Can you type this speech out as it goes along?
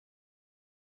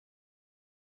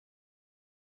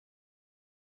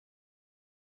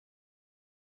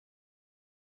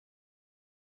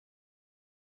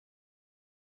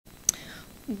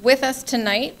With us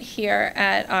tonight here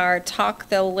at our Talk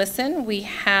They'll Listen, we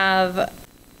have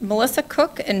Melissa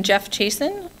Cook and Jeff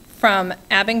Chasen from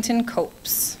Abington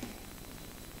C.O.P.E.S.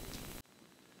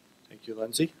 Thank you,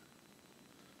 Lindsay.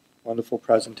 Wonderful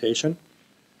presentation.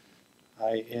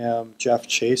 I am Jeff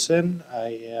Chasen. I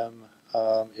am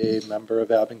a member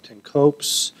of Abington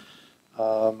C.O.P.E.S.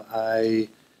 I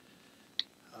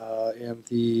am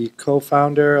the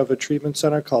co-founder of a treatment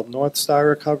center called North Star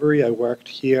Recovery. I worked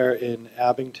here in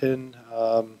Abington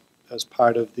as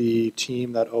part of the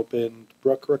team that opened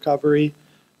Brook Recovery.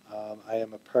 I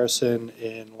am a person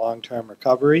in long-term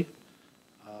recovery.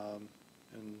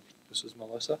 And this is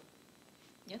Melissa.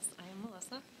 Yes, I am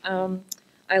Melissa.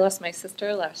 I lost my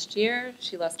sister last year.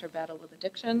 She lost her battle with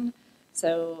addiction,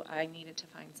 so I needed to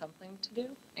find something to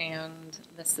do, and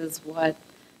this is what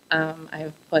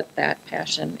I've put that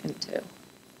passion into.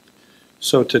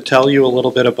 So to tell you a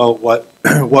little bit about what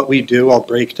what we do, I'll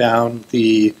break down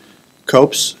the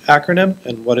C.O.P.E.S acronym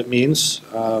and what it means.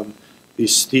 The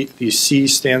C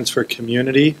stands for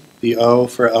community, the O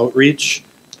for outreach,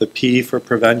 the P for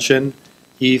prevention,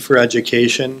 E for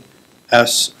education,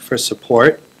 S for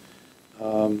support.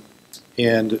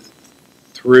 And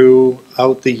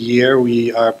throughout the year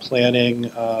we are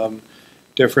planning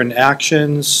different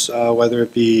actions, whether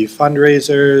it be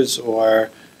fundraisers or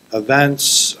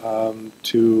events,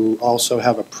 to also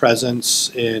have a presence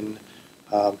in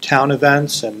town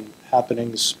events and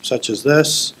happenings such as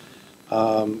this.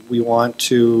 We want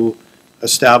to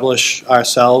establish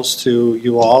ourselves to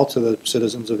you all, to the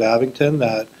citizens of Abington,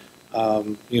 that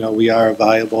we are a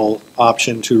viable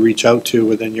option to reach out to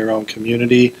within your own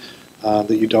community,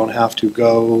 that you don't have to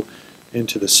go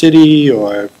into the city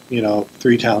or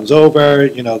 3 towns over.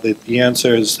 The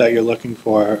answers that you're looking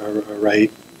for are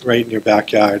right in your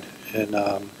backyard, and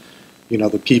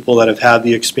the people that have had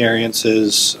the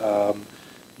experiences,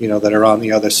 that are on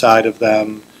the other side of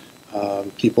them,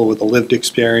 people with the lived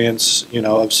experience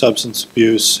of substance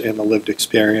abuse and the lived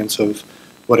experience of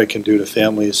what it can do to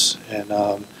families.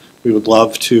 And we would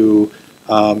love to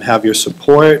have your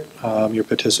support, your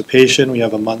participation. We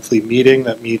have a monthly meeting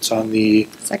that meets on the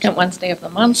Second Wednesday of the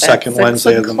month. Second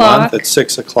Wednesday of the month at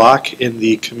 6 o'clock in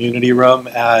the community room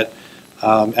at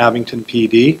Abington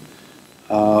PD.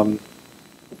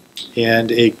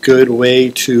 And a good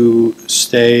way to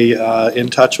stay in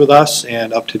touch with us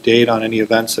and up to date on any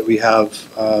events that we have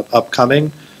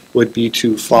upcoming would be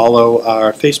to follow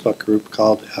our Facebook group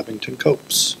called Abington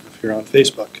C.O.P.E.S, if you're on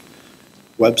Facebook.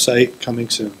 Website coming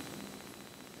soon.